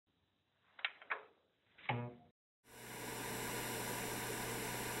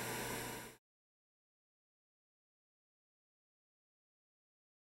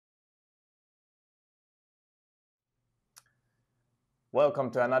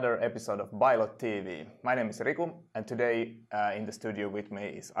Welcome to another episode of BilotTV. My name is Riku, and today in the studio with me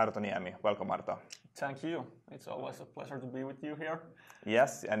is Arto Niemi. Welcome, Arto. Thank you. It's always a pleasure to be with you here.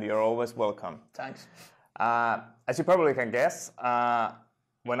 Yes, and you're always welcome. Thanks. As you probably can guess,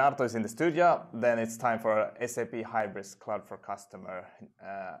 when Arto is in the studio, then it's time for SAP Hybris Cloud for Customer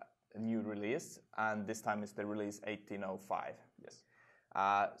new release, and this time it's the release 1805. Yes.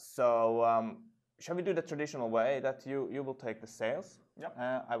 Shall we do the traditional way that you will take the sales? Yep.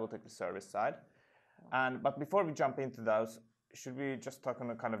 I will take the service side. But before we jump into those, should we just talk on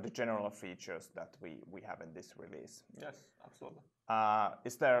the kind of the general features that we have in this release? Yes, absolutely.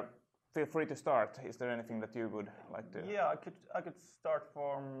 Feel free to start. Is there anything that you would like to? Yeah, I could start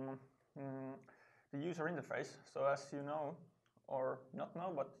from the user interface. So as you know, or not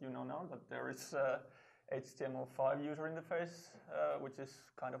know, but you know now that there is HTML5 user interface, which is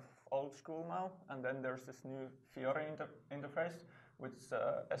kind of old school now, and then there's this new Fiori interface, which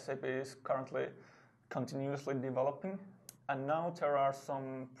SAP is currently continuously developing. And now there are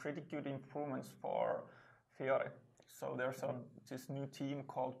some pretty good improvements for Fiori. So there's this new team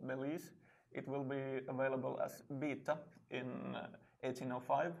called Belize. It will be available as beta in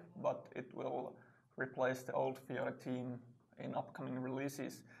 1805, but it will replace the old Fiori team in upcoming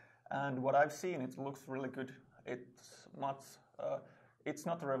releases. And what I've seen, it looks really good. It's much. It's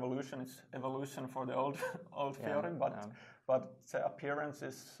not a revolution; it's evolution for the old Fiori. But the appearance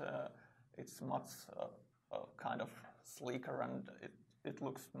is it's much kind of sleeker, and it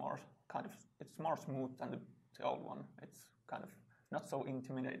looks more kind of. It's more smooth than the old one. It's kind of not so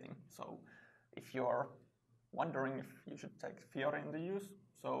intimidating. So if you're wondering if you should take Fiori into use,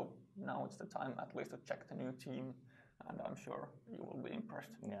 so now it's the time at least to check the new team. And I'm sure you will be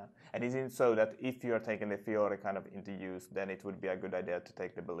impressed. Yeah, and is it so that if you're taking the Fiori kind of into use, then it would be a good idea to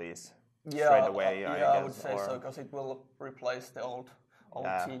take the Belize straight away? I would say so, because it will replace the old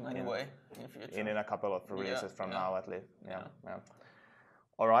team anyway in future. In a couple of releases from now, at least. Yeah.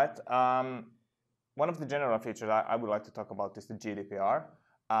 All right. One of the general features I would like to talk about is the GDPR,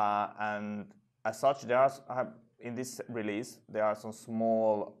 and as such, in this release, there are some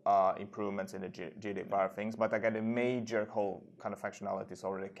small improvements in the GDPR things, but again, the major whole kind of functionalities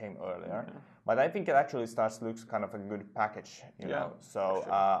already came earlier. Mm-hmm. But I think it actually looks kind of a good package, you know. So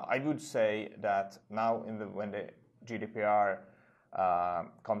sure. I would say that now when the GDPR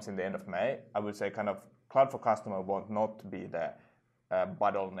comes in the end of May, I would say kind of Cloud for Customer won't not be the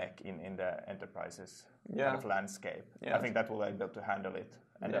bottleneck in the enterprises kind of landscape. I think that will be able to handle it.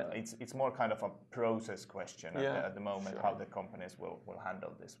 And it's more kind of a process question at the moment, how the companies will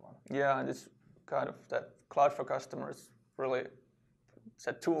handle this one. Yeah, and it's kind of that Cloud for Customers really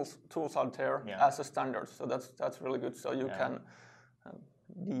set tools out there as a standard. So that's really good. So you can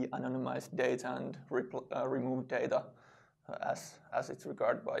de-anonymize data and remove data as it's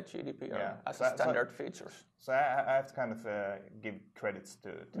regarded by GDPR as a standard features. So I have to kind of give credits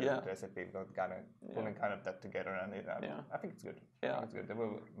to SAP for kind of pulling kind of that together, and I think it's good. Yeah, I think it's good. They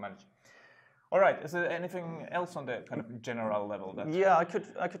will manage. All right. Is there anything else on the kind of general level that? Yeah, I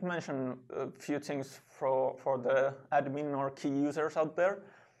could mention a few things for the admin or key users out there.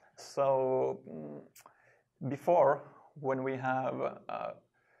 So before, when we have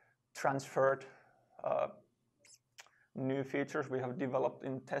transferred new features we have developed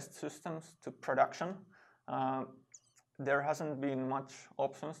in test systems to production, there hasn't been much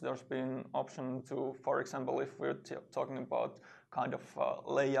options. There's been option to, for example, if we're talking about kind of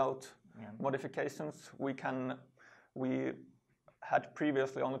layout modifications, we had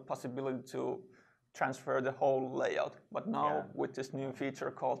previously only possibility to transfer the whole layout. But now with this new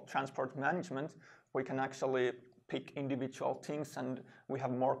feature called transport management, we can actually pick individual things, and we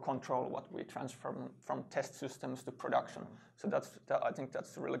have more control what we transfer from test systems to production. So I think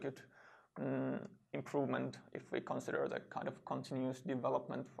that's a really good improvement if we consider the kind of continuous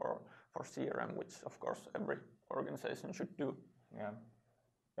development for CRM, which of course every organization should do.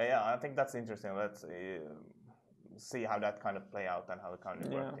 Yeah, I think that's interesting. Let's see how that kind of play out and how it kind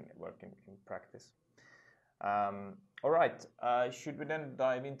of work in practice. All right, should we then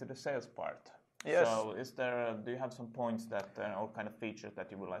dive into the sales part? Yes. So do you have some points that, or kind of features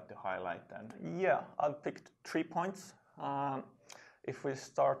that you would like to highlight then? Yeah, I'll pick 3 points. If we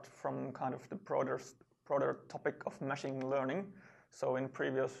start from kind of the broader topic of machine learning. So in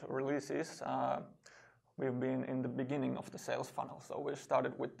previous releases, we've been in the beginning of the sales funnel. So we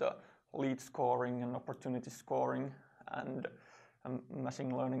started with the lead scoring and opportunity scoring and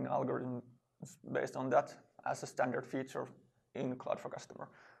machine learning algorithms based on that as a standard feature in Cloud for Customer.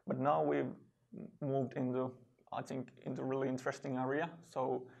 But now we've moved into, I think, into really interesting area.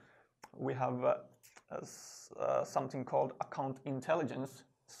 So we have something called account intelligence.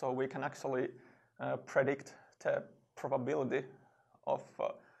 So we can actually predict the probability of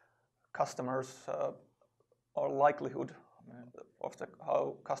customers or likelihood of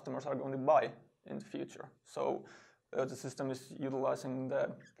how customers are going to buy in the future. So the system is utilizing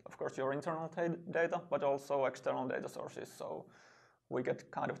of course, your internal data, but also external data sources. So we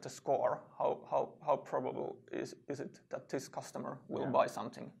get kind of the score. How probable is it that this customer will buy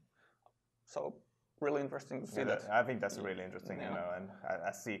something? So really interesting to see that. I think that's really interesting, you know, and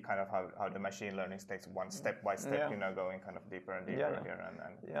I see kind of how the machine learning takes one step by step, you know, going kind of deeper and deeper here.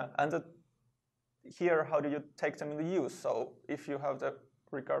 And here, how do you take them into use? So if you have the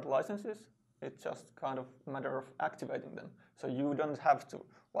regard licenses, it's just kind of a matter of activating them. So you don't have to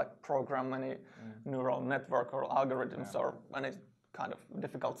like program any neural network or algorithms or any kind of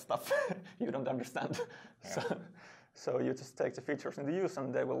difficult stuff you don't understand. So you just take the features into use,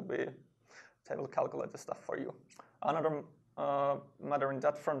 and they will calculate the stuff for you. Another matter in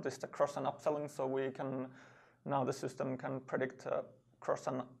that front is the cross and upselling. So now the system can predict cross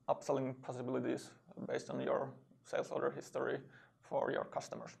and upselling possibilities based on your sales order history for your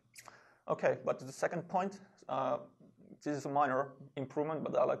customers. Okay, but the second point, this is a minor improvement,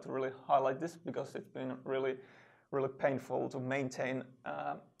 but I like to really highlight this because it's been really painful to maintain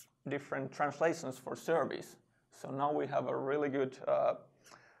different translations for surveys. So now we have a really good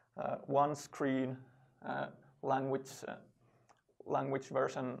one-screen language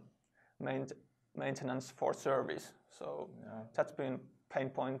version maintenance for surveys. So that's been pain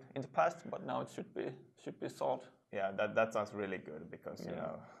point in the past, but now it should be solved. Yeah, that sounds really good because you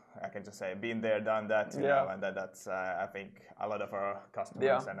know, I can just say been there, done that, you know, and that's I think a lot of our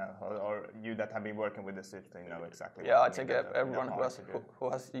customers and or you that have been working with the system know exactly. Yeah, I think everyone who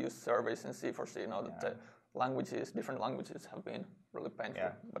has used surveys in C4C know that the different languages have been really painful.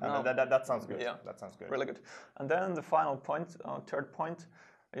 Yeah, but now, that sounds good. Yeah, that sounds good. Really good. And then the final point, third point,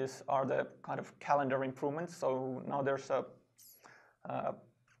 are the kind of calendar improvements. So now there's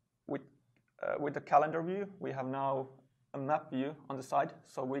with the calendar view, we have now a map view on the side,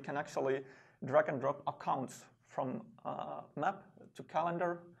 so we can actually drag and drop accounts from map to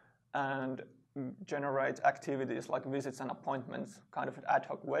calendar and generate activities like visits and appointments kind of an ad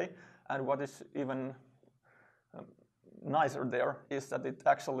hoc way. And what is even nicer there is that it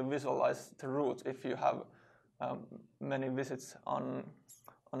actually visualizes the route. If you have many visits on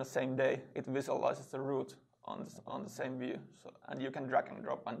the same day, it visualizes the route on the same view. So, and you can drag and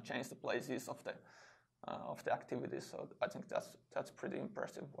drop and change the places of the activities. So I think that's pretty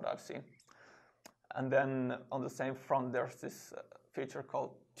impressive what I've seen. And then on the same front, there's this feature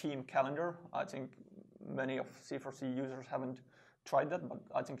called Team Calendar. I think many of C4C users haven't tried that, but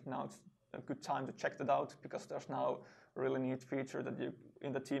I think now it's a good time to check that out because there's now a really neat feature that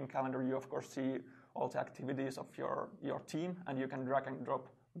in the Team Calendar you of course see all the activities of your team, and you can drag and drop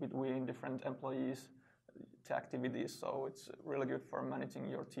between different employees the activities. So it's really good for managing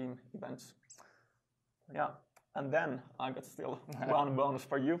your team events. Yeah, and then I got still one bonus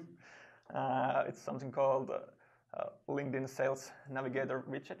for you. It's something called LinkedIn Sales Navigator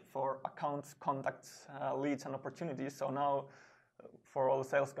widget for accounts, contacts, leads, and opportunities. So now, for all the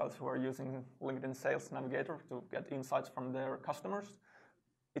sales guys who are using LinkedIn Sales Navigator to get insights from their customers,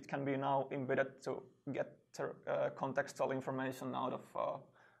 it can be now embedded to get contextual information out of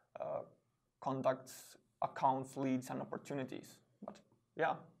contacts, accounts, leads, and opportunities. But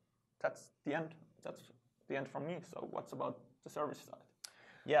yeah, that's the end. That's the end from me. So what's about the service side?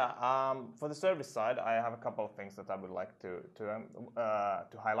 Yeah, for the service side, I have a couple of things that I would like to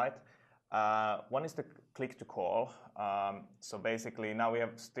highlight. One is the click to call. So basically, now we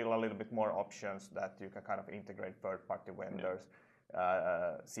have still a little bit more options that you can kind of integrate third-party vendors,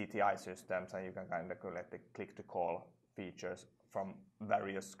 CTI systems, and you can kind of collect the click to call features from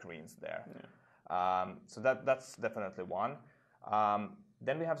various screens there. So that's definitely one.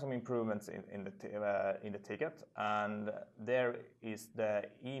 Then we have some improvements in the ticket, and there is the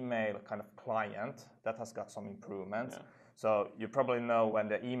email kind of client that has got some improvements. So you probably know when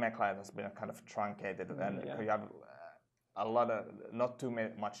the email client has been kind of truncated, and you have a lot of not too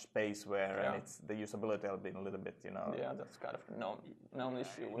much space where and it's the usability has been a little bit, you know. Yeah, that's kind of known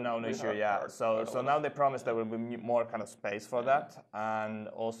issue. Known issue, yeah. So now they promise there will be more kind of space for that, and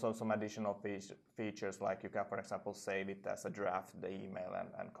also some additional features like you can, for example, save it as a draft, the email,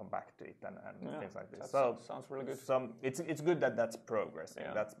 and come back to it and things like this. So sounds really good. It's good that that's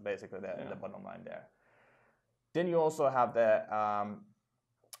progressing. That's basically the bottom line there. Then you also have the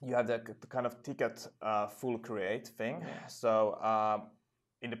kind of ticket full create thing. So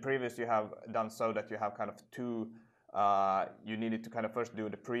in the previous you have done so that you have kind of two you needed to kind of first do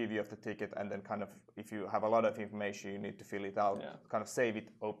the preview of the ticket, and then kind of, if you have a lot of information, you need to fill it out, kind of save it,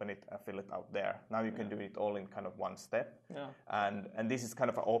 open it, and fill it out there. Now you can do it all in kind of one step, and this is kind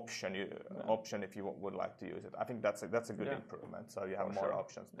of an option. Option if you would like to use it. I think that's a good improvement. So you have more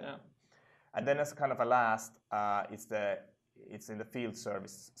options there. And then as kind of a last, it's in the field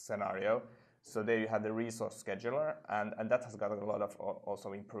service scenario. So there you have the resource scheduler, and that has got a lot of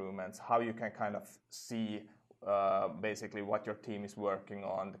also improvements. How you can kind of see basically what your team is working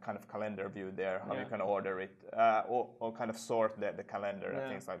on, the kind of calendar view there, how you can order it, or kind of sort the calendar and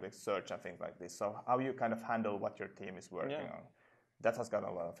things like this, search and things like this. So how you kind of handle what your team is working on. That has got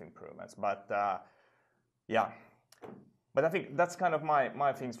a lot of improvements. But but I think that's kind of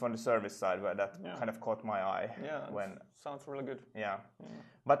my things from the service side where that kind of caught my eye. Yeah, sounds really good.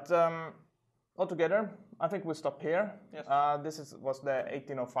 But altogether, I think we'll stop here. Yes. This was the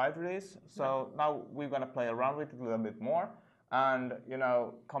 1805 release. So now we're going to play around with it a little bit more, and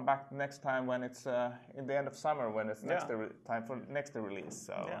come back next time when it's in the end of summer, when it's time for next release.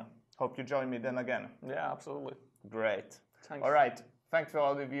 So hope you join me then again. Yeah, absolutely. Great. Thanks. All right. Thanks for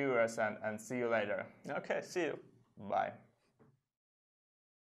all the viewers, and see you later. Okay, see you. Bye.